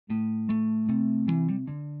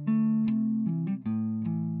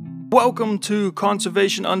Welcome to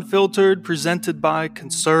Conservation Unfiltered, presented by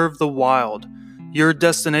Conserve the Wild, your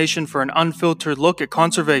destination for an unfiltered look at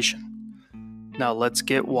conservation. Now let's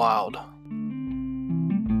get wild.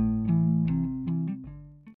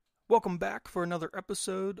 Welcome back for another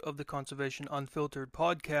episode of the Conservation Unfiltered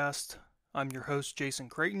podcast. I'm your host, Jason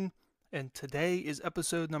Creighton, and today is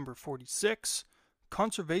episode number 46,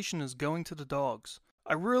 Conservation is Going to the Dogs.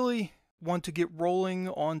 I really want to get rolling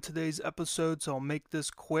on today's episode, so I'll make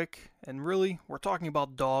this quick. And really, we're talking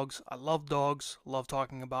about dogs. I love dogs, love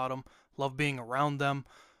talking about them, love being around them.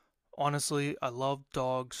 Honestly, I love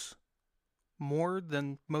dogs more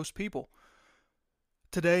than most people.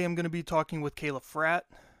 Today, I'm going to be talking with Kayla Fratt.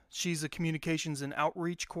 She's a communications and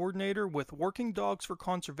outreach coordinator with Working Dogs for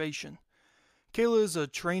Conservation. Kayla is a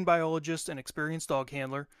trained biologist and experienced dog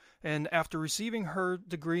handler, and after receiving her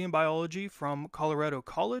degree in biology from Colorado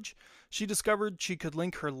College, she discovered she could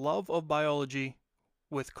link her love of biology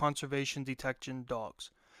with conservation detection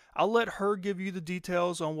dogs. I'll let her give you the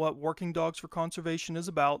details on what Working Dogs for Conservation is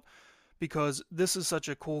about, because this is such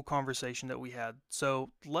a cool conversation that we had.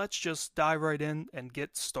 So let's just dive right in and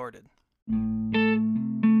get started.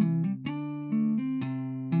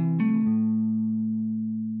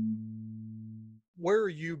 Where are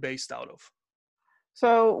you based out of?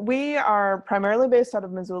 So we are primarily based out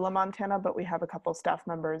of Missoula, Montana, but we have a couple staff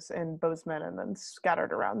members in Bozeman and then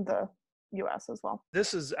scattered around the U.S. as well.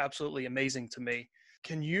 This is absolutely amazing to me.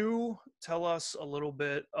 Can you tell us a little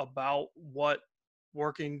bit about what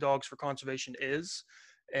Working Dogs for Conservation is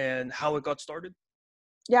and how it got started?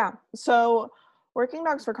 Yeah, so Working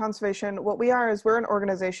Dogs for Conservation, what we are is we're an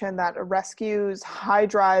organization that rescues high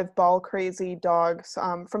drive, ball crazy dogs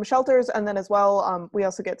from shelters. And then as well, we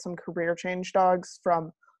also get some career change dogs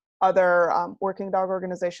from other working dog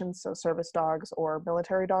organizations, so service dogs or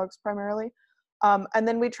military dogs primarily. And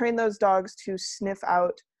then we train those dogs to sniff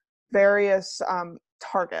out various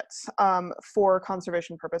targets for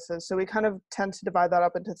conservation purposes. So we kind of tend to divide that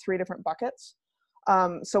up into three different buckets.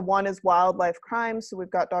 So one is wildlife crime. So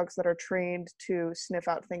we've got dogs that are trained to sniff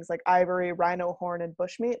out things like ivory, rhino horn, and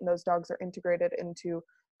bushmeat. And those dogs are integrated into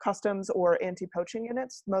customs or anti-poaching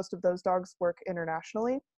units. Most of those dogs work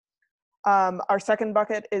internationally. Our second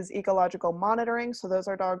bucket is ecological monitoring. So those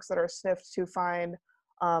are dogs that are sniffed to find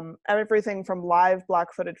everything from live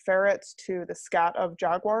black-footed ferrets to the scat of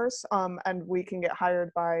jaguars. And we can get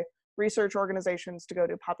hired by research organizations to go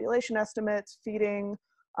do population estimates, feeding,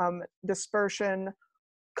 dispersion,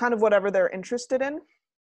 kind of whatever they're interested in,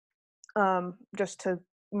 just to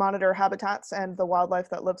monitor habitats and the wildlife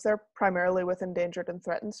that lives there, primarily with endangered and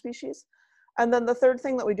threatened species. And then the third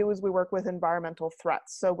thing that we do is we work with environmental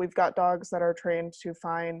threats. So we've got dogs that are trained to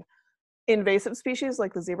find invasive species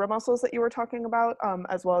like the zebra mussels that you were talking about,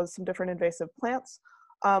 as well as some different invasive plants.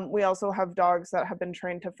 We also have dogs that have been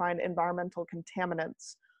trained to find environmental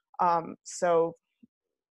contaminants. So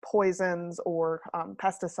poisons or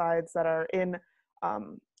pesticides that are in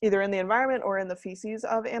either in the environment or in the feces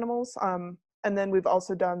of animals. And then we've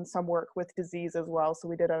also done some work with disease as well. So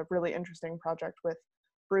we did a really interesting project with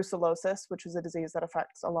brucellosis, which is a disease that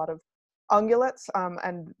affects a lot of ungulates.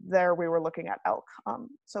 And there we were looking at elk.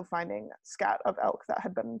 So finding scat of elk that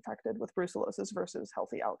had been infected with brucellosis versus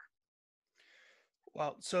healthy elk.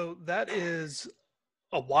 Wow, so that is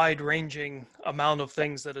a wide-ranging amount of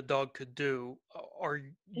things that a dog could do. Are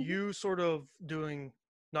you sort of doing,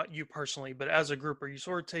 not you personally, but as a group, are you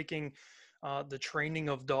sort of taking the training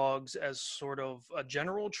of dogs as sort of a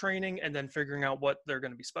general training and then figuring out what they're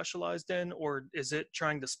going to be specialized in, or is it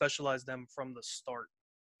trying to specialize them from the start?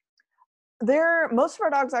 Most of our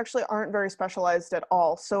dogs actually aren't very specialized at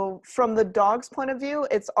all. So from the dog's point of view,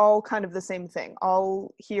 it's all kind of the same thing.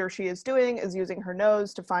 All he or she is doing is using her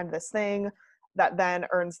nose to find this thing that then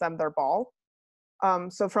earns them their ball.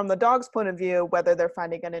 So from the dog's point of view, whether they're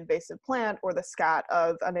finding an invasive plant or the scat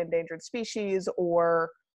of an endangered species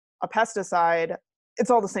or a pesticide, it's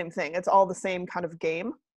all the same thing. It's all the same kind of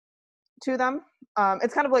game to them.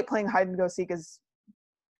 It's kind of like playing hide and go seek is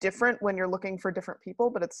different when you're looking for different people,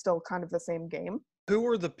 but it's still kind of the same game. Who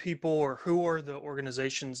are the people or who are the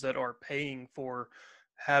organizations that are paying for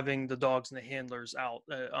having the dogs and the handlers out?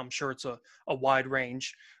 I'm sure it's a wide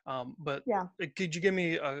range, but Yeah. could you give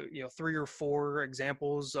me 3 or 4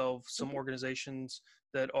 examples of some organizations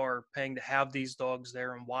that are paying to have these dogs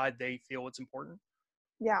there and why they feel it's important?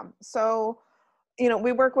 Yeah. So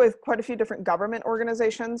we work with quite a few different government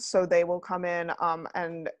organizations, so they will come in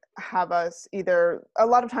and have us either, a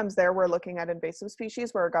lot of times there we're looking at invasive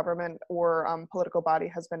species where a government or political body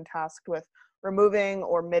has been tasked with removing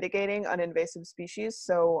or mitigating an invasive species.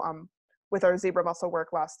 So with our zebra mussel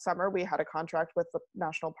work last summer, we had a contract with the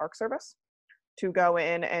National Park Service. to go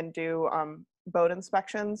in and do boat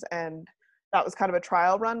inspections, and that was kind of a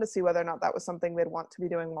trial run to see whether or not that was something they'd want to be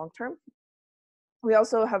doing long term. We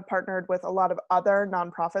also have partnered with a lot of other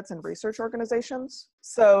nonprofits and research organizations.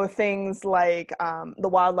 So things like the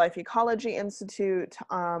Wildlife Ecology Institute,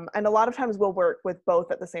 and a lot of times we'll work with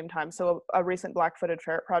both at the same time. So a recent black-footed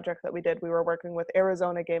ferret project that we did, we were working with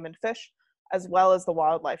Arizona Game and Fish, as well as the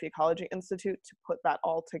Wildlife Ecology Institute to put that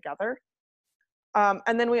all together.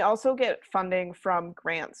 And then we also get funding from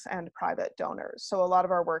grants and private donors. So a lot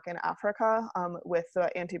of our work in Africa with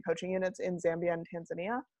the anti-poaching units in Zambia and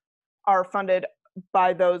Tanzania are funded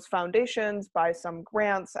by those foundations, by some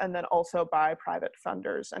grants, and then also by private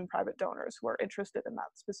funders and private donors who are interested in that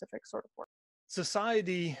specific sort of work.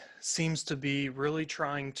 Society seems to be really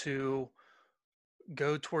trying to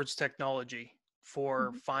go towards technology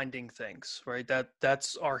for finding things, right?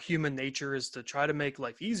 That's our human nature, is to try to make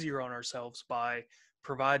life easier on ourselves by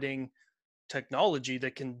providing technology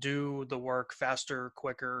that can do the work faster,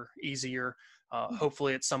 quicker, easier,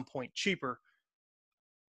 hopefully at some point cheaper.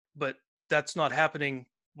 But that's not happening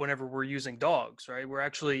whenever we're using dogs, right? We're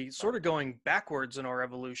actually sort of going backwards in our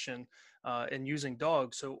evolution and using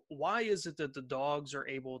dogs. So why is it that the dogs are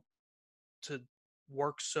able to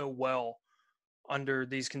work so well under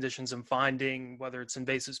these conditions and finding whether it's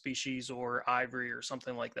invasive species or ivory or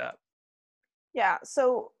something like that? Yeah,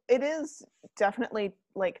 so it is definitely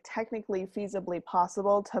like technically feasibly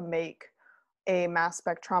possible to make a mass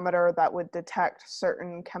spectrometer that would detect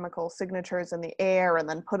certain chemical signatures in the air and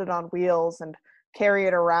then put it on wheels and carry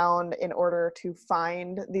it around in order to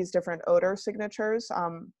find these different odor signatures.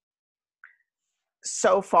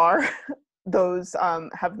 So far, those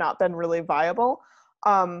have not been really viable.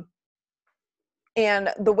 And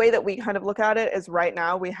the way that we kind of look at it is right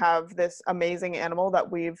now we have this amazing animal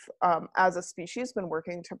that we've, as a species, been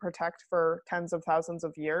working to protect for tens of thousands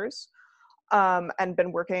of years, and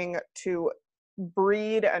been working to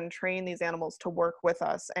breed and train these animals to work with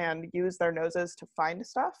us and use their noses to find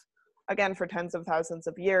stuff, again, for tens of thousands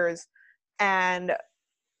of years. And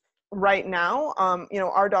right now,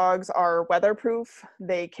 our dogs are weatherproof.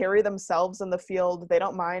 They carry themselves in the field. They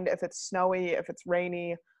don't mind if it's snowy, if it's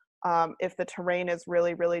rainy, if the terrain is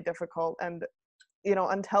really, really difficult. And,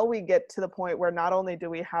 until we get to the point where not only do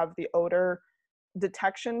we have the odor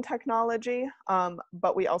detection technology,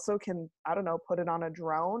 but we also can, I don't know, put it on a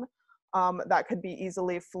drone that could be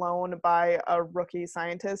easily flown by a rookie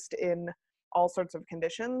scientist in all sorts of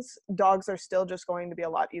conditions. Dogs are still just going to be a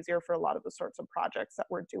lot easier for a lot of the sorts of projects that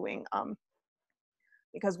we're doing,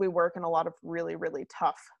 because we work in a lot of really, really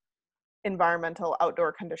tough environmental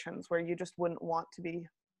outdoor conditions where you just wouldn't want to be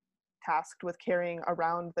tasked with carrying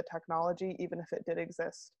around the technology, even if it did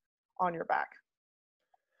exist, on your back.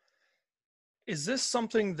 Is this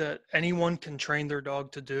something that anyone can train their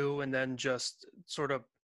dog to do and then just sort of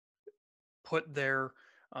put their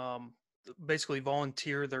um, basically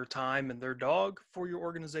volunteer their time and their dog for your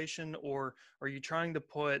organization, or are you trying to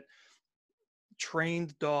put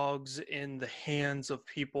trained dogs in the hands of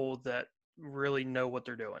people that really know what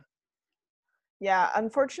they're doing? Yeah,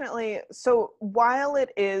 unfortunately, so while it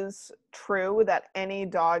is true that any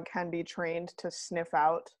dog can be trained to sniff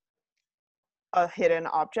out a hidden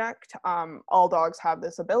object, all dogs have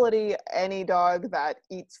this ability. Any dog that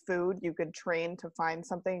eats food, you could train to find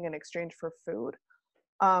something in exchange for food.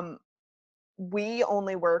 Um, we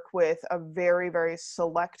only work with a very, very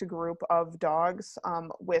select group of dogs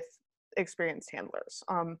with experienced handlers.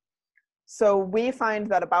 So we find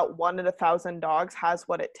that about 1 in 1,000 dogs has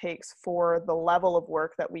what it takes for the level of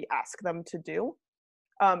work that we ask them to do.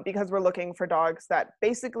 Because we're looking for dogs that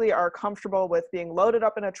basically are comfortable with being loaded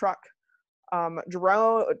up in a truck,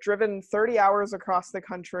 driven 30 hours across the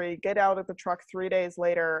country, get out of the truck 3 days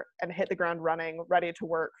later and hit the ground running, ready to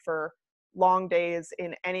work for long days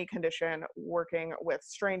in any condition, working with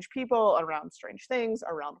strange people, around strange things,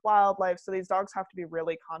 around wildlife. So these dogs have to be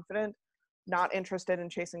really confident, not interested in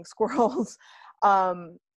chasing squirrels,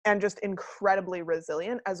 and just incredibly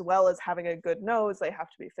resilient, as well as having a good nose. They have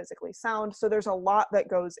to be physically sound. So there's a lot that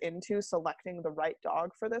goes into selecting the right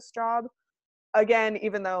dog for this job. Again,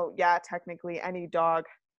 even though, yeah, technically any dog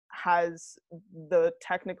has the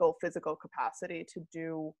technical physical capacity to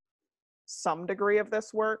do some degree of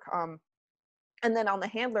this work. And then on the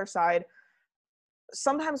handler side,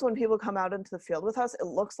 sometimes when people come out into the field with us, it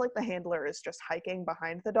looks like the handler is just hiking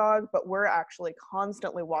behind the dog, but we're actually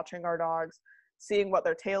constantly watching our dogs, seeing what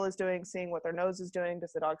their tail is doing, seeing what their nose is doing.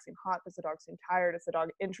 Does the dog seem hot? Does the dog seem tired? Is the dog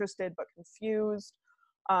interested but confused?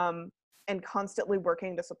 And constantly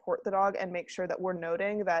working to support the dog and make sure that we're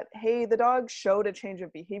noting that, hey, the dog showed a change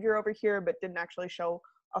of behavior over here, but didn't actually show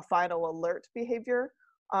a final alert behavior.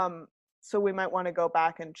 So we might want to go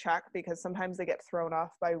back and check, because sometimes they get thrown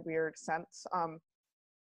off by weird scents.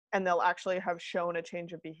 And they'll actually have shown a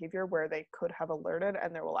change of behavior where they could have alerted,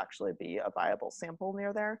 and there will actually be a viable sample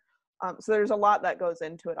near there. So there's a lot that goes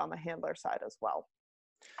into it on the handler side as well.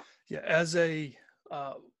 Yeah, as a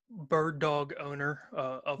bird dog owner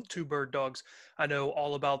of two bird dogs, I know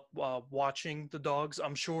all about watching the dogs.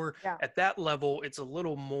 I'm sure Yeah. at that level, it's a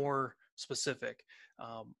little more specific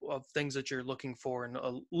of things that you're looking for and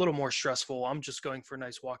a little more stressful. I'm just going for a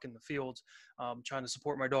nice walk in the fields, trying to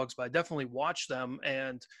support my dogs, but I definitely watch them,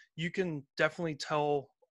 and you can definitely tell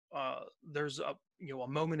there's a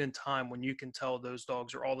moment in time when you can tell those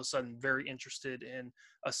dogs are all of a sudden very interested in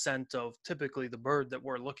a scent of typically the bird that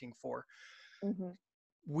we're looking for. Hmm.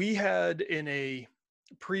 We had in a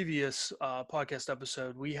previous podcast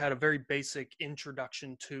episode, we had a very basic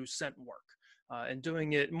introduction to scent work and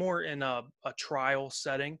doing it more in a trial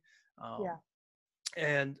setting. Yeah. Um,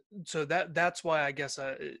 and so that's why I guess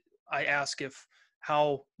I ask if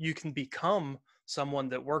how you can become someone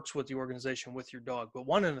that works with the organization with your dog. But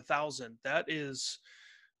 1 in 1,000, that is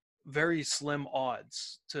very slim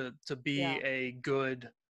odds to be Yeah. a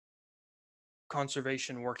good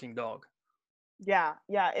conservation working dog. Yeah.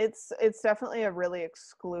 Yeah. It's definitely a really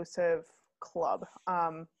exclusive club.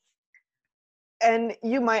 And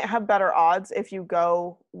you might have better odds if you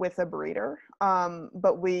go with a breeder.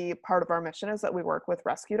 But part of our mission is that we work with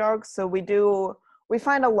rescue dogs. So we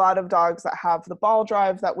find a lot of dogs that have the ball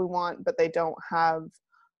drive that we want, but they don't have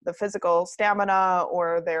the physical stamina,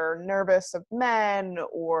 or they're nervous of men,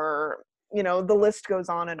 or, the list goes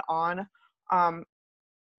on and on.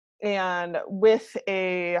 And with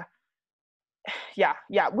a yeah,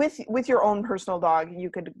 with your own personal dog,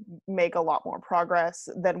 you could make a lot more progress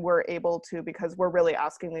than we're able to, because we're really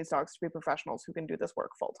asking these dogs to be professionals who can do this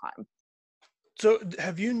work full time. So,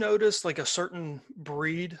 have you noticed like a certain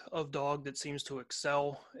breed of dog that seems to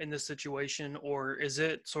excel in this situation, or is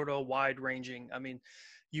it sort of wide ranging? I mean,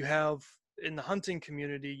 you have in the hunting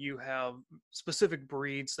community, you have specific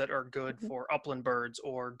breeds that are good Mhm. for upland birds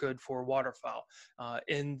or good for waterfowl.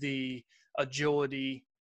 In the agility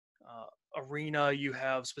uh, arena, you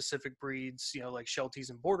have specific breeds, like Shelties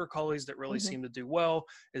and Border Collies that really Mhm. seem to do well.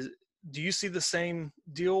 Do you see the same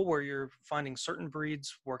deal where you're finding certain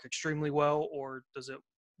breeds work extremely well, or does it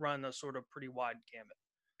run a sort of pretty wide gamut?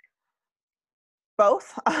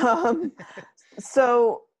 Both.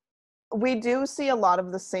 So we do see a lot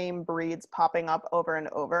of the same breeds popping up over and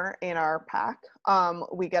over in our pack.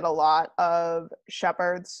 We get a lot of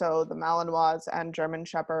shepherds, so the Malinois and German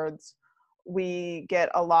shepherds. We get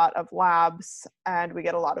a lot of labs, and we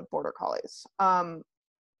get a lot of border collies.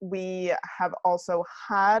 We have also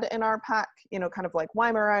had in our pack, kind of like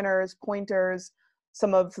Weimaraners, pointers,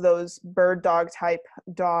 some of those bird dog type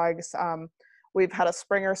dogs. We've had a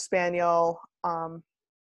Springer Spaniel.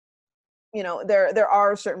 There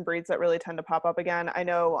are certain breeds that really tend to pop up again. I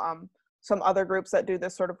know some other groups that do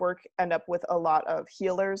this sort of work end up with a lot of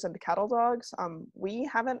healers and cattle dogs. We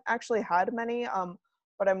haven't actually had many,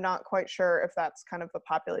 but I'm not quite sure if that's kind of the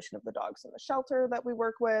population of the dogs in the shelter that we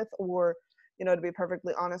work with, or, to be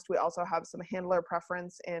perfectly honest, we also have some handler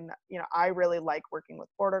preference in, I really like working with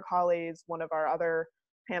border collies. One of our other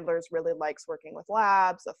handlers really likes working with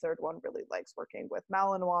labs. A third one really likes working with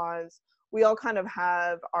Malinois. We all kind of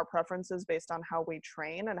have our preferences based on how we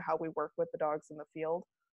train and how we work with the dogs in the field.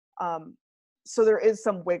 So there is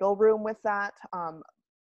some wiggle room with that.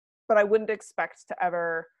 But I wouldn't expect to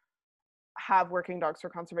ever have working dogs for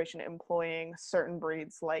conservation employing certain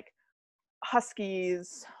breeds like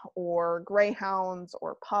huskies or greyhounds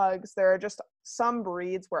or pugs. There are just some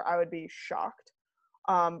breeds where I would be shocked,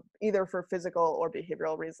 either for physical or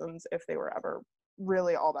behavioral reasons, if they were ever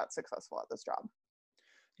really all that successful at this job.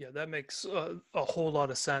 Yeah, that makes a whole lot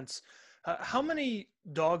of sense. How many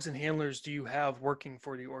dogs and handlers do you have working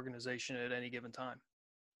for the organization at any given time?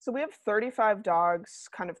 So we have 35 dogs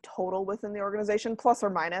kind of total within the organization, plus or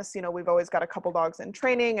minus. We've always got a couple dogs in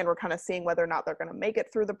training, and we're kind of seeing whether or not they're going to make it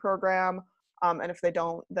through the program. And if they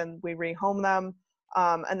don't, then we rehome them.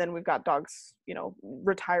 And then we've got dogs,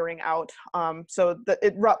 retiring out. So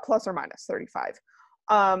plus or minus 35.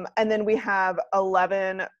 And then we have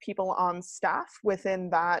 11 people on staff. Within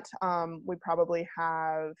that, we probably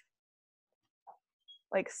have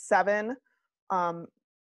like 7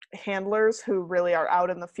 handlers who really are out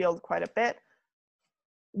in the field quite a bit.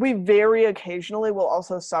 We very occasionally will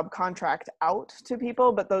also subcontract out to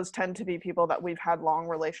people, but those tend to be people that we've had long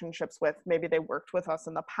relationships with. Maybe they worked with us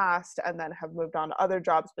in the past and then have moved on to other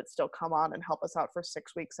jobs, but still come on and help us out for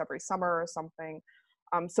 6 weeks every summer or something.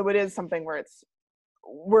 So it is something where it's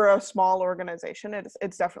we're a small organization.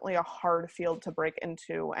 It's definitely a hard field to break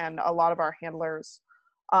into, and a lot of our handlers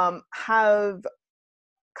have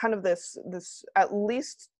kind of this at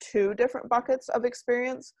least two different buckets of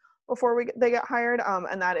experience before they get hired,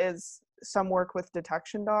 and that is some work with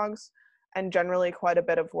detection dogs, and generally quite a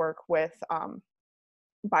bit of work with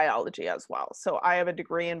biology as well. So I have a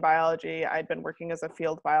degree in biology. I'd been working as a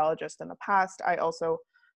field biologist in the past. I also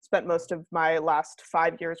spent most of my last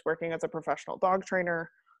 5 years working as a professional dog trainer.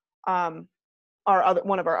 Um,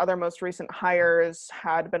 one of our other most recent hires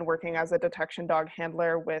had been working as a detection dog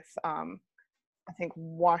handler with I think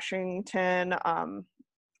Washington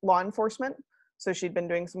law enforcement. So she'd been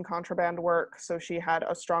doing some contraband work. So she had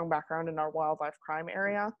a strong background in our wildlife crime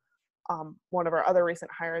area. One of our other recent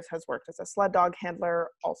hires has worked as a sled dog handler,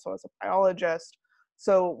 also as a biologist.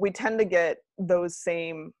 So we tend to get those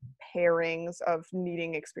same pairings of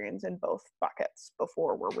needing experience in both buckets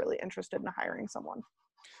before we're really interested in hiring someone.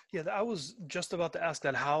 Yeah, I was just about to ask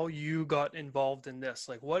that, how you got involved in this.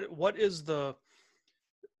 Like, what is the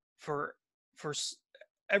for for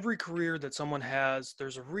every career that someone has,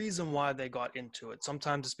 there's a reason why they got into it.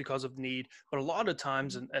 Sometimes it's because of need, but a lot of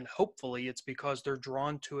times, and hopefully it's because they're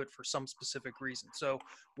drawn to it for some specific reason. So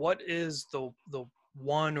what is the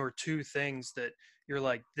one or two things that you're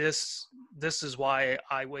like, this is why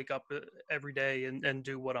I wake up every day and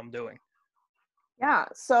do what I'm doing? Yeah.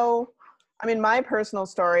 So, I mean, my personal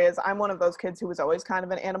story is I'm one of those kids who was always kind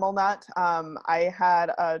of an animal nut. I had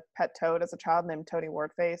a pet toad as a child named Tony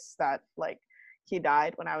Wardface that, like, he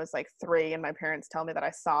died when I was like 3, and my parents tell me that I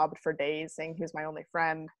sobbed for days saying he was my only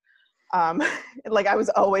friend. Um, like, I was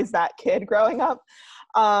always that kid growing up.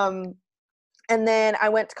 Um, and then I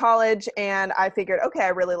went to college and I figured, okay, I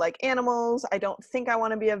really like animals. I don't think I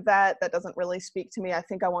want to be a vet. That doesn't really speak to me. I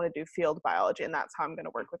think I want to do field biology, and that's how I'm going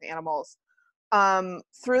to work with animals.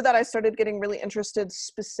 Through that, I started getting really interested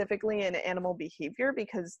specifically in animal behavior,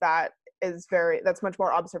 because that's much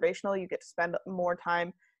more observational. You get to spend more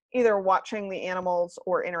time either watching the animals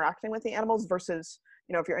or interacting with the animals versus,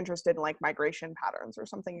 if you're interested in like migration patterns or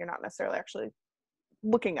something, you're not necessarily actually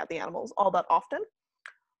looking at the animals all that often.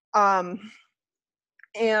 Um,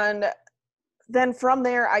 and then from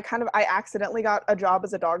there, I accidentally got a job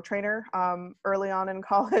as a dog trainer early on in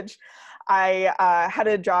college. I had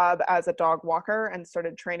a job as a dog walker and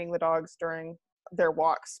started training the dogs during their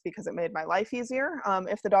walks because it made my life easier.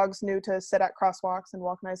 If the dogs knew to sit at crosswalks and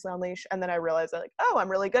walk nicely on leash, and then I realized that, like, oh,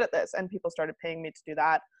 I'm really good at this, and people started paying me to do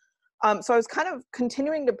that. So I was kind of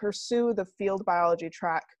continuing to pursue the field biology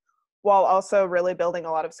track while also really building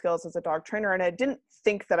a lot of skills as a dog trainer. And I didn't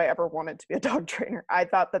think that I ever wanted to be a dog trainer. I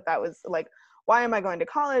thought that was like, why am I going to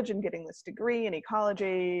college and getting this degree in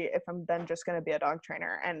ecology if I'm then just going to be a dog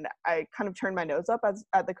trainer? And I kind of turned my nose up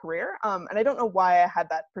at the career. And I don't know why I had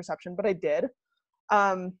that perception, but I did.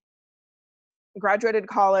 Um, Graduated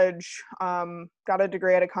college, got a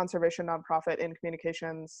degree at a conservation nonprofit in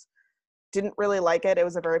communications. Didn't really like it. It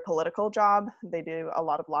was a very political job. They do a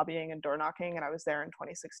lot of lobbying and door knocking, and I was there in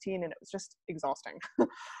 2016, and it was just exhausting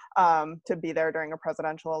to be there during a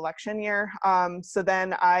presidential election year. So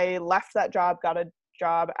then I left that job, got a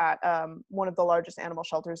job at one of the largest animal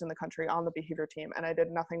shelters in the country on the behavior team, and I did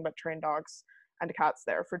nothing but train dogs and cats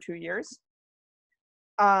there for 2 years.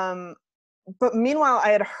 But meanwhile, I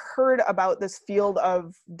had heard about this field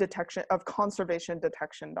of conservation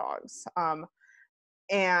detection dogs.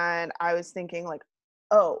 And I was thinking, like,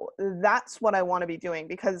 oh, that's what I want to be doing,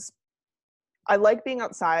 because I like being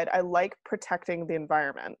outside. I like protecting the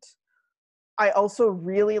environment. I also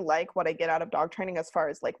really like what I get out of dog training as far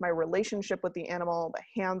as like my relationship with the animal,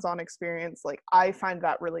 the hands-on experience. Like, I find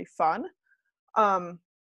that really fun. Um,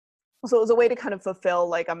 so it was a way to kind of fulfill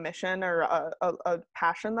like a mission or a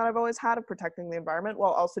passion that I've always had of protecting the environment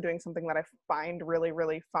while also doing something that I find really,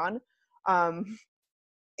 really fun. Um,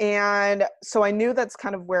 And so I knew that's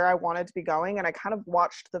kind of where I wanted to be going. And I kind of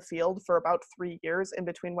watched the field for about 3 years in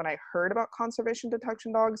between when I heard about conservation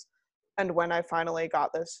detection dogs and when I finally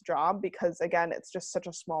got this job, because again, it's just such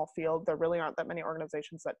a small field. There really aren't that many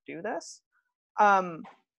organizations that do this. Um,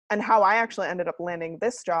 and how I actually ended up landing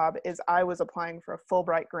this job is I was applying for a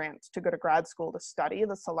Fulbright grant to go to grad school to study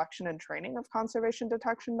the selection and training of conservation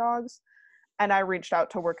detection dogs. And I reached out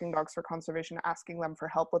to Working Dogs for Conservation, asking them for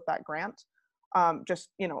help with that grant. Just,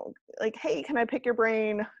 like, hey, can I pick your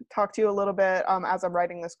brain, talk to you a little bit as I'm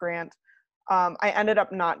writing this grant. I ended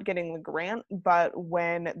up not getting the grant, but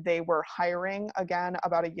when they were hiring again,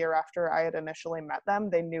 about a year after I had initially met them,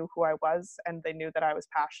 they knew who I was and they knew that I was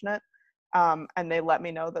passionate. And they let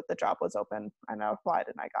me know that the job was open, and I applied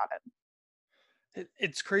and I got it.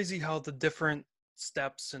 It's crazy how the different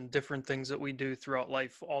steps and different things that we do throughout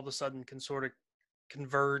life all of a sudden can sort of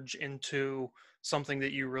converge into something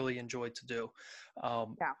that you really enjoy to do.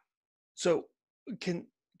 Um, Yeah. so can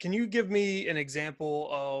can you give me an example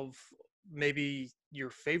of maybe your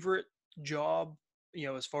favorite job,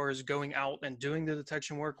 as far as going out and doing the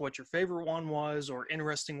detection work, what your favorite one was, or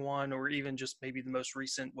interesting one, or even just maybe the most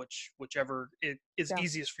recent, whichever it is Yeah.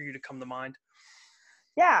 easiest for you to come to mind?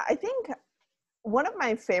 Yeah, I think one of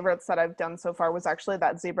my favorites that I've done so far was actually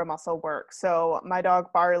that zebra mussel work. So my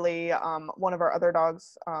dog Barley, one of our other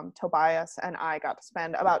dogs, Tobias, and I got to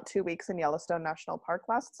spend about 2 weeks in Yellowstone National Park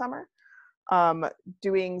last summer, um,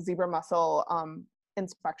 doing zebra mussel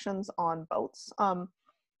inspections on boats.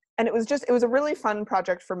 And it was a really fun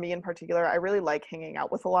project for me in particular. I really like hanging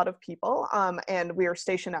out with a lot of people. And we were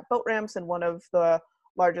stationed at boat ramps in one of the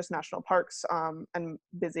largest national parks and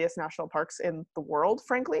busiest national parks in the world,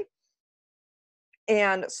 frankly.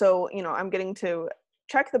 And so, I'm getting to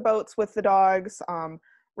check the boats with the dogs,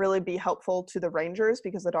 really be helpful to the rangers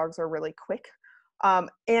because the dogs are really quick.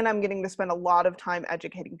 And I'm getting to spend a lot of time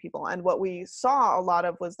educating people. And what we saw a lot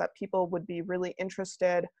of was that people would be really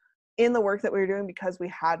interested in the work that we were doing because we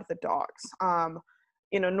had the dogs.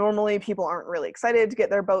 Normally people aren't really excited to get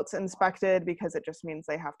their boats inspected because it just means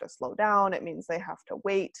they have to slow down. It means they have to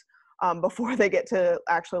wait before they get to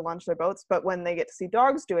actually launch their boats. But when they get to see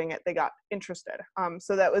dogs doing it, they got interested.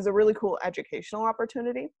 So that was a really cool educational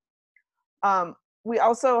opportunity. We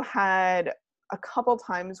also had a couple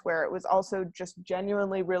times where it was also just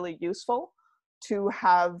genuinely really useful to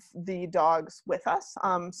have the dogs with us.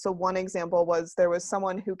 So one example was there was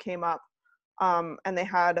someone who came up and they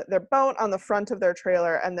had their boat on the front of their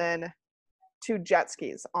trailer and then 2 jet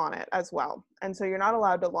skis on it as well. And so you're not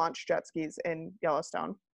allowed to launch jet skis in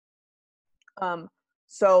Yellowstone. Um,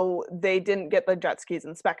 so they didn't get the jet skis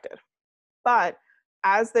inspected. But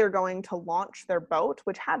as they're going to launch their boat,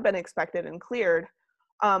 which had been inspected and cleared,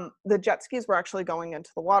 the jet skis were actually going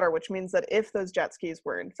into the water, which means that if those jet skis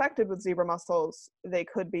were infected with zebra mussels, they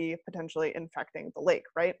could be potentially infecting the lake,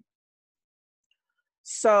 right?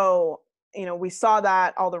 So, we saw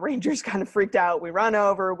that all the rangers kind of freaked out. We run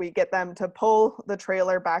over, we get them to pull the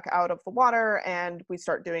trailer back out of the water, and we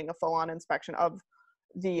start doing a full-on inspection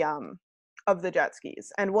the jet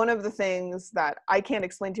skis. And one of the things that I can't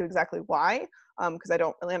explain to you exactly why, because I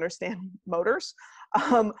don't really understand motors,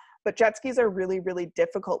 but jet skis are really, really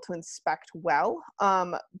difficult to inspect well,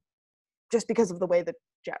 just because of the way the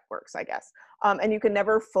jet works, I guess. And you can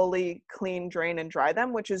never fully clean, drain, and dry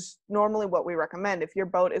them, which is normally what we recommend. If your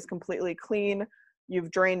boat is completely clean,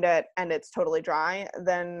 you've drained it, and it's totally dry,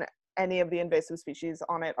 then any of the invasive species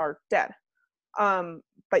on it are dead.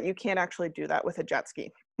 But you can't actually do that with a jet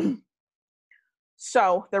ski.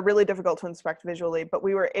 So they're really difficult to inspect visually, but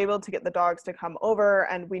we were able to get the dogs to come over,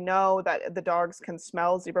 and we know that the dogs can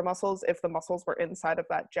smell zebra mussels if the mussels were inside of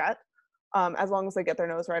that jet. As long as they get their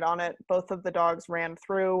nose right on it. Both of the dogs ran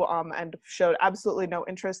through and showed absolutely no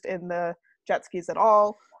interest in the jet skis at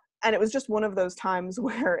all. And it was just one of those times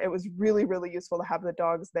where it was really, really useful to have the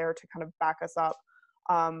dogs there to kind of back us up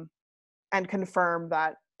and confirm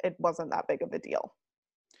that it wasn't that big of a deal.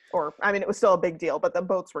 Or, I mean, it was still a big deal, but the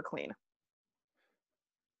boats were clean.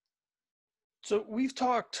 So we've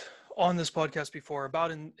talked on this podcast before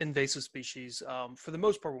about invasive species. For the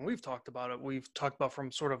most part, when we've talked about it, we've talked about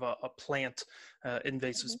from sort of a plant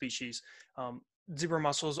invasive Mm-hmm. species. Zebra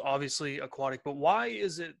mussels, obviously aquatic, but why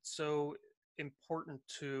is it so important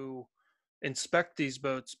to inspect these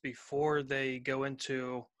boats before they go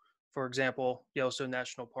into, for example, Yellowstone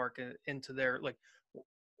National Park, into their, like,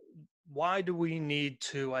 why do we need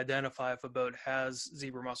to identify if a boat has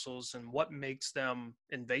zebra mussels and what makes them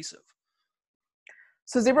invasive?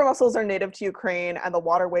 So zebra mussels are native to Ukraine and the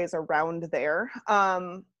waterways around there.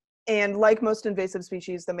 And like most invasive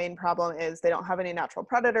species, the main problem is they don't have any natural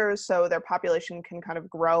predators, so their population can kind of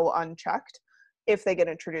grow unchecked if they get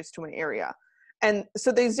introduced to an area. And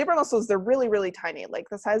so these zebra mussels, they're really, really tiny, like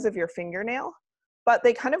the size of your fingernail, but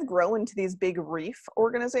they kind of grow into these big reef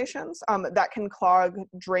organizations that can clog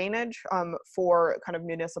drainage for kind of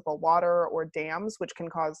municipal water or dams, which can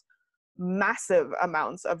cause massive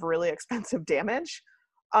amounts of really expensive damage.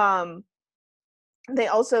 Um, they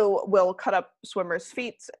also will cut up swimmers'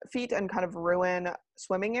 feet and kind of ruin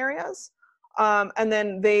swimming areas. And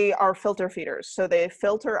then they are filter feeders. So they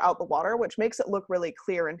filter out the water, which makes it look really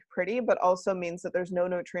clear and pretty, but also means that there's no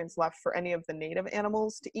nutrients left for any of the native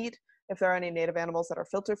animals to eat, if there are any native animals that are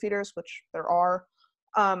filter feeders, which there are.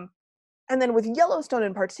 Um, and then with Yellowstone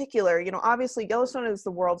in particular, obviously Yellowstone is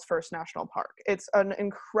the world's first national park. It's an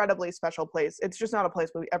incredibly special place. It's just not a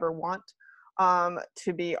place we ever want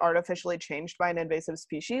to be artificially changed by an invasive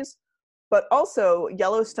species. But also,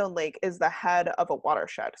 Yellowstone Lake is the head of a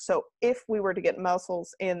watershed. So if we were to get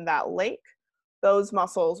mussels in that lake, those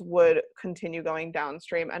mussels would continue going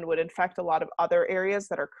downstream and would infect a lot of other areas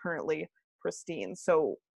that are currently pristine.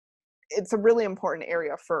 So it's a really important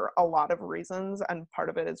area for a lot of reasons. And part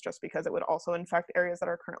of it is just because it would also infect areas that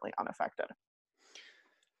are currently unaffected.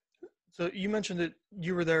 So you mentioned that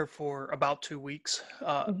you were there for about 2 weeks.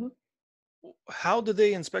 Mhm. How do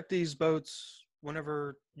they inspect these boats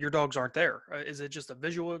whenever your dogs aren't there? Is it just a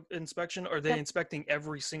visual inspection? Are they Yep, inspecting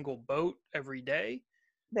every single boat every day?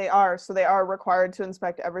 they are. So they are required to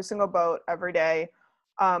inspect every single boat every day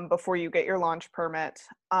before you get your launch permit.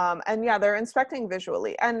 And yeah, they're inspecting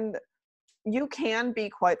visually. And you can be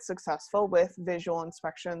quite successful with visual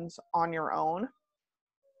inspections on your own.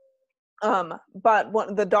 But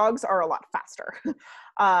the dogs are a lot faster,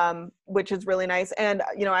 which is really nice. And,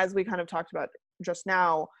 as we kind of talked about just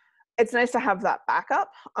now, it's nice to have that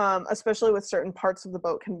backup, especially with certain parts of the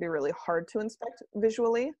boat can be really hard to inspect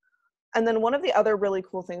visually. And then one of the other really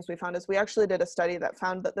cool things we found is we actually did a study that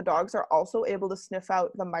found that the dogs are also able to sniff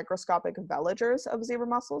out the microscopic veligers of zebra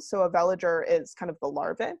mussels. So a veliger is kind of the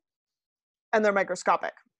larvae, and they're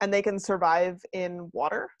microscopic and they can survive in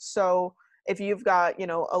water. So if you've got,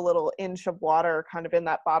 a little inch of water kind of in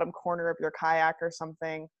that bottom corner of your kayak or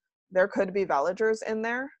something, there could be veligers in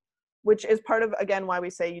there, which is part of, again, why we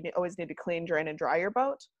say you always need to clean, drain, and dry your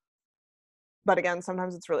boat. But again,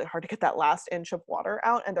 sometimes it's really hard to get that last inch of water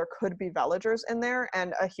out, and there could be veligers in there,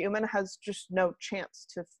 and a human has just no chance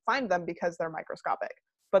to find them because they're microscopic,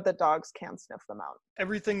 but the dogs can sniff them out.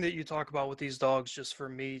 Everything that you talk about with these dogs, just for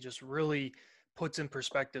me, just really puts in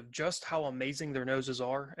perspective just how amazing their noses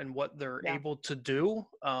are and what they're Yeah. able to do.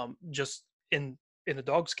 Just in the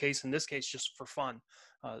dog's case, in this case, just for fun.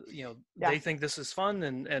 Yeah. They think this is fun,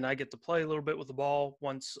 and I get to play a little bit with the ball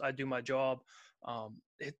once I do my job.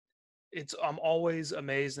 It's I'm always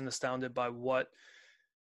amazed and astounded by what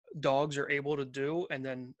dogs are able to do, and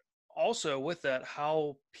then also with that,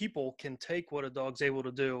 how people can take what a dog's able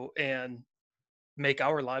to do and make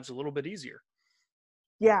our lives a little bit easier.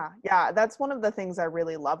 Yeah, yeah, that's one of the things I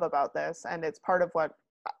really love about this, and it's part of what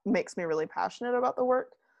makes me really passionate about the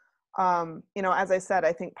work. As I said,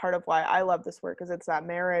 I think part of why I love this work is it's that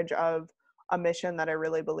marriage of a mission that I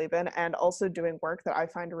really believe in and also doing work that I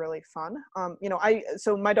find really fun.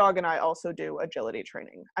 So my dog and I also do agility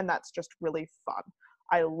training, and that's just really fun.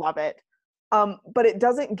 I love it. But it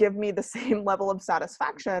doesn't give me the same level of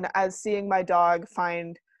satisfaction as seeing my dog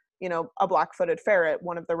find, a black-footed ferret,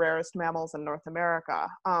 one of the rarest mammals in North America,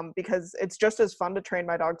 because it's just as fun to train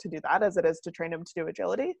my dog to do that as it is to train him to do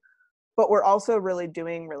agility. But we're also really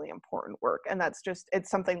doing really important work, and it's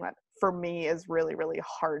something that for me is really, really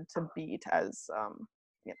hard to beat as,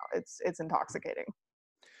 it's intoxicating.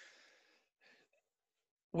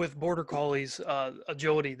 With border collies,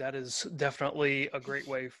 agility, that is definitely a great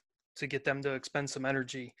way to get them to expend some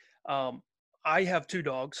energy. Um, I have two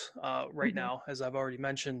dogs right Hmm. now, as I've already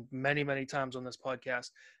mentioned many, many times on this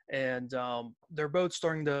podcast, and they're both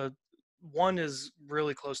starting to. One is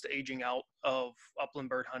really close to aging out of upland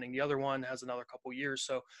bird hunting. The other one has another couple years,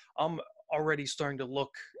 so I'm already starting to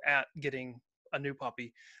look at getting a new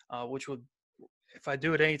puppy, which would, if I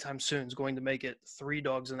do it anytime soon, is going to make it three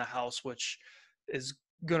dogs in the house, which is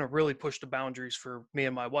going to really push the boundaries for me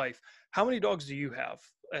and my wife. How many dogs do you have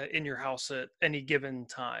in your house at any given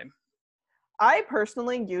time? I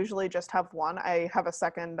personally usually just have one. I have a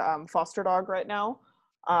second foster dog right now,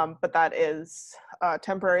 but that is a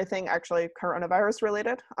temporary thing, actually coronavirus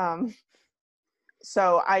related.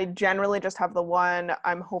 So I generally just have the one.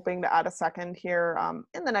 I'm hoping to add a second here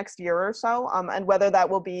in the next year or so. And whether that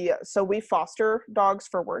will be, so we foster dogs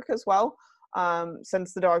for work as well.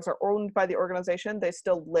 Since the dogs are owned by the organization, they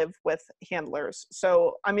still live with handlers.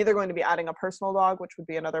 So I'm either going to be adding a personal dog, which would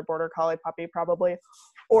be another border collie puppy probably,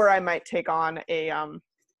 or I might take on a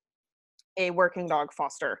working dog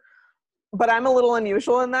foster. But I'm a little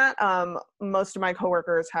unusual in that. Most of my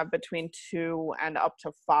coworkers have between 2 and up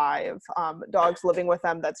to 5 dogs living with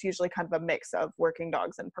them. That's usually kind of a mix of working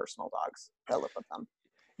dogs and personal dogs that live with them.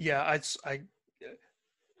 Yeah, I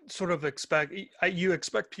sort of expect you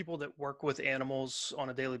expect people that work with animals on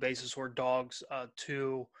a daily basis or dogs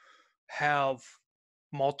to have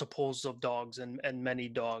multiples of dogs and many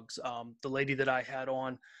dogs. The lady that I had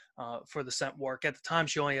on for the scent work at the time,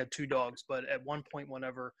 she only had two dogs, but at one point,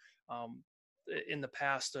 whenever um, in the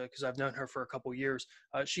past, because I've known her for a couple years,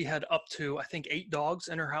 she had up to I think 8 dogs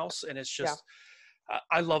in her house, and it's Yeah. just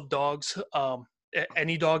I love dogs.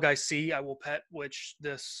 Any dog I see, I will pet. Which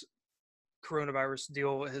this coronavirus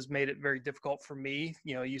deal has made it very difficult for me.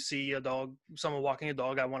 You know, you see a dog, someone walking a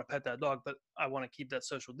dog, I want to pet that dog, but I want to keep that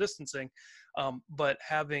social distancing. But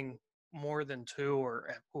having more than two, or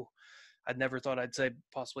I'd never thought I'd say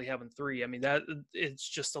possibly having three. I mean, that it's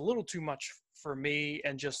just a little too much for me,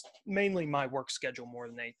 and just mainly my work schedule more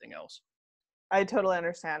than anything else. I totally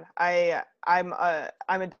understand. I'm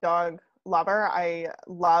a dog lover. I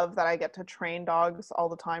love that I get to train dogs all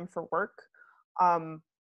the time for work. Um,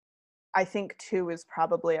 I think two is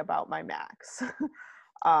probably about my max.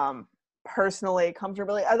 um, Personally,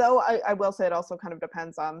 comfortably, although I will say it also kind of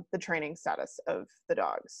depends on the training status of the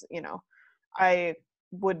dogs. You know, I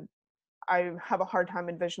would I have a hard time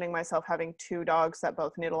envisioning myself having two dogs that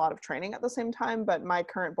both need a lot of training at the same time. But my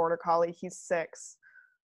current border collie, he's 6.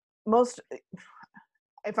 Most,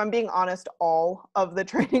 if I'm being honest, all of the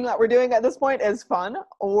training that we're doing at this point is fun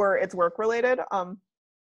or it's work related. Um,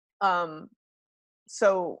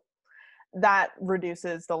 so that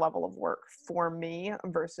reduces the level of work for me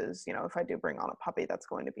versus, you know, if I do bring on a puppy, that's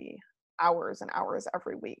going to be hours and hours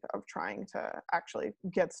every week of trying to actually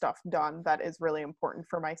get stuff done that is really important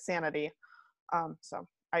for my sanity. So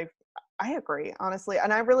I agree, honestly,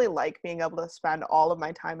 and I really like being able to spend all of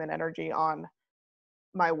my time and energy on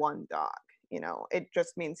my one dog. You know, it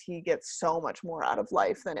just means he gets so much more out of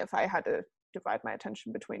life than if I had to divide my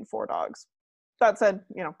attention between 4 dogs. That said,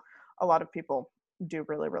 you know, a lot of people do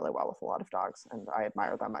really, really well with a lot of dogs, and I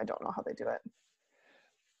admire them. I don't know how they do it.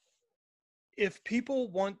 If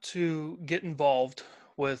people want to get involved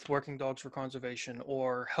with Working Dogs for Conservation,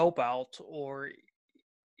 or help out, or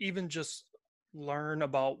even just learn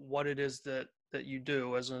about what it is that you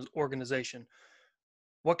do as an organization,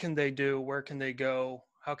 what can they do? Where can they go?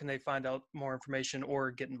 How can they find out more information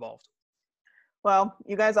or get involved? Well,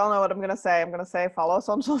 you guys all know what I'm going to say. I'm going to say follow us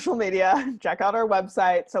on social media, check out our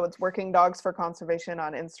website. So it's Working Dogs for Conservation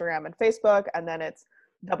on Instagram and Facebook, and then it's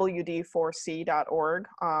wd4c.org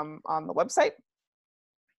on the website.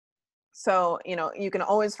 So, you know, you can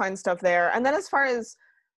always find stuff there. And then as far as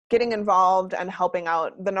getting involved and helping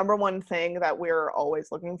out, the number one thing that we're always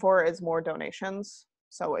looking for is more donations.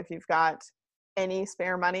 So if you've got any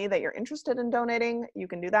spare money that you're interested in donating, you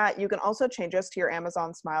can do that. You can also change us to your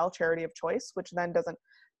Amazon Smile charity of choice, which then doesn't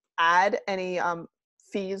add any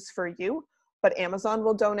fees for you, but Amazon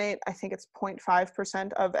will donate, I think it's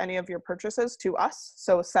 0.5% of any of your purchases to us.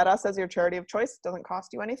 So set us as your charity of choice. It doesn't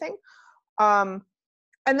cost you anything. And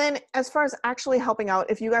then as far as actually helping out,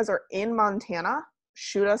 if you guys are in Montana,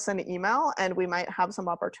 shoot us an email and we might have some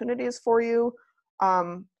opportunities for you.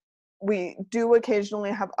 We do occasionally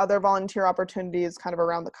have other volunteer opportunities kind of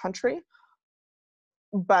around the country,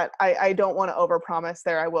 but I don't want to overpromise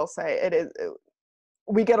there. I will say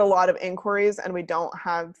we get a lot of inquiries and we don't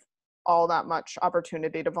have all that much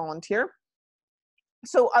opportunity to volunteer.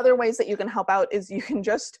 So other ways that you can help out is you can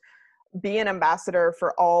just be an ambassador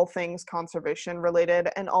for all things conservation related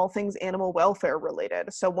and all things animal welfare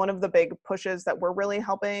related. So one of the big pushes that we're really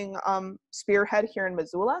helping spearhead here in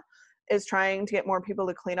Missoula is trying to get more people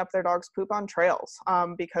to clean up their dogs' poop on trails,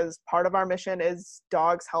 because part of our mission is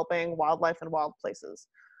dogs helping wildlife in wild places.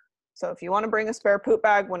 So if you want to bring a spare poop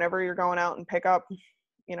bag whenever you're going out and pick up,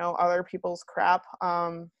 you know, other people's crap,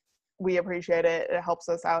 we appreciate it. It helps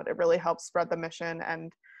us out. It really helps spread the mission,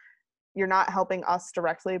 and you're not helping us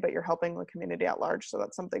directly, but you're helping the community at large. So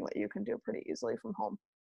that's something that you can do pretty easily from home.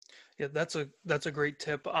 Yeah, that's a great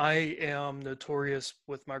tip. I am notorious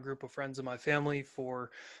with my group of friends and my family for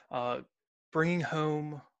uh, bringing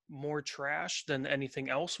home more trash than anything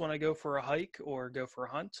else when I go for a hike or go for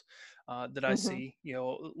a hunt that I Mm-hmm. see, you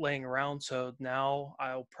know, laying around. So now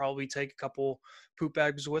I'll probably take a couple poop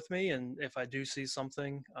bags with me, and if I do see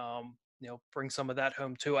something, you know, bring some of that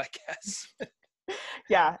home too, I guess.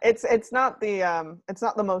 Yeah, it's not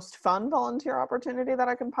the most fun volunteer opportunity that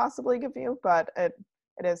I can possibly give you, but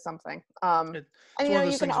it is something. And It's you one know, of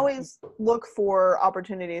you those can things. always look for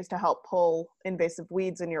opportunities to help pull invasive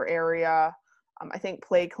weeds in your area. I think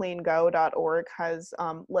playcleango.org has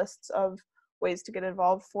lists of ways to get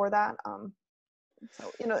involved for that.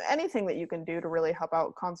 So you know, anything that you can do to really help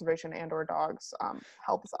out conservation and or dogs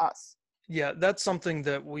helps us. Yeah, that's something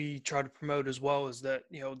that we try to promote as well, is that,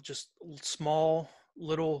 you know, just small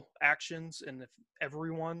little actions. And if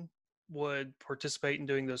everyone would participate in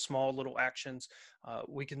doing those small little actions,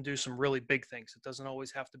 we can do some really big things. It doesn't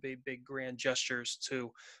always have to be big grand gestures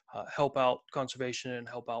to help out conservation and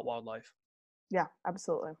help out wildlife. Yeah,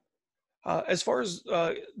 absolutely. As far as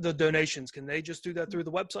the donations, can they just do that through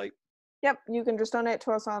the website? Yep, you can just donate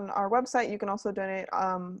to us on our website. You can also donate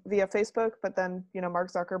via Facebook, but then, you know,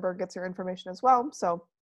 Mark Zuckerberg gets your information as well. So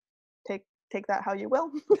take take that how you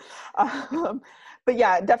will. But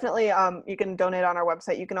yeah, definitely you can donate on our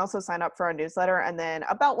website. You can also sign up for our newsletter, and then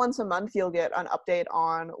about once a month you'll get an update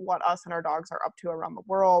on what us and our dogs are up to around the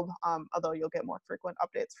world, although you'll get more frequent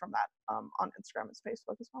updates from that on Instagram and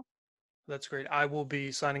Facebook as well. That's great. I will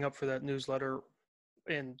be signing up for that newsletter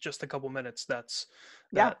in just a couple minutes. Yeah,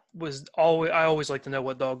 That was always, I always like to know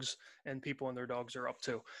what dogs and people and their dogs are up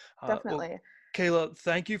to. Well, definitely. Kayla,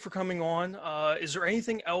 thank you for coming on. Is there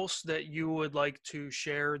anything else that you would like to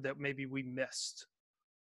share that maybe we missed?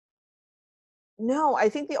 No, I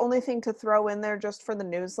think the only thing to throw in there just for the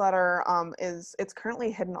newsletter is it's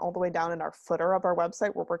currently hidden all the way down in our footer of our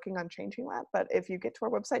website. We're working on changing that, but if you get to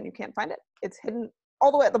our website and you can't find it, it's hidden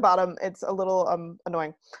all the way at the bottom. It's a little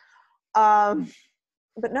annoying.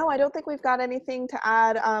 But no, I don't think we've got anything to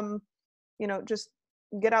add. Just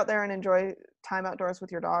get out there and enjoy time outdoors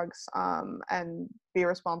with your dogs, and be a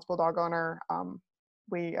responsible dog owner.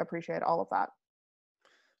 We appreciate all of that.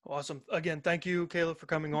 Awesome. Again, thank you, Kayla, for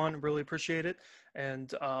coming on. Really appreciate it.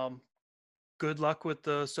 And good luck with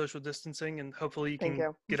the social distancing, and hopefully you Thank can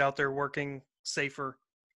you. get out there working safer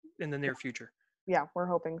in the near future. Yeah, we're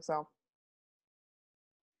hoping so.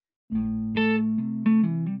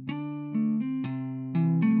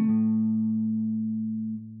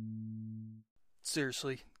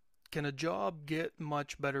 Seriously, can a job get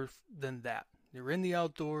much better than that? You're in the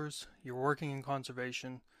outdoors, you're working in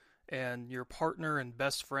conservation, and your partner and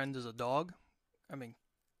best friend is a dog? I mean,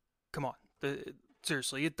 come on.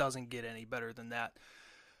 Seriously, it doesn't get any better than that.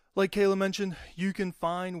 Like Kayla mentioned, you can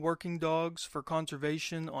find Working Dogs for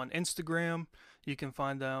Conservation on Instagram. You can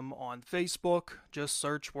find them on Facebook. Just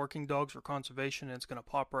search Working Dogs for Conservation and it's going to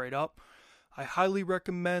pop right up. I highly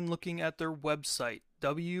recommend looking at their website,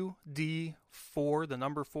 wd4c.org.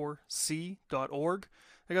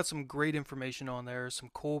 They got some great information on there, some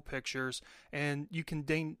cool pictures, and you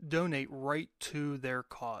can donate right to their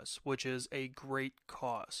cause, which is a great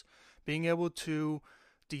cause. Being able to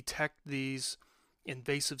detect these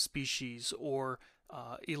invasive species or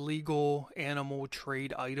illegal animal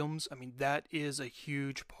trade items, I mean, that is a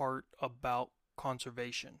huge part about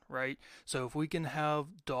conservation, right? So if we can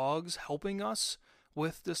have dogs helping us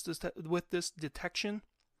with this detection,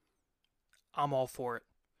 I'm all for it.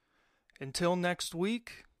 Until next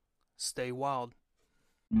week, stay wild.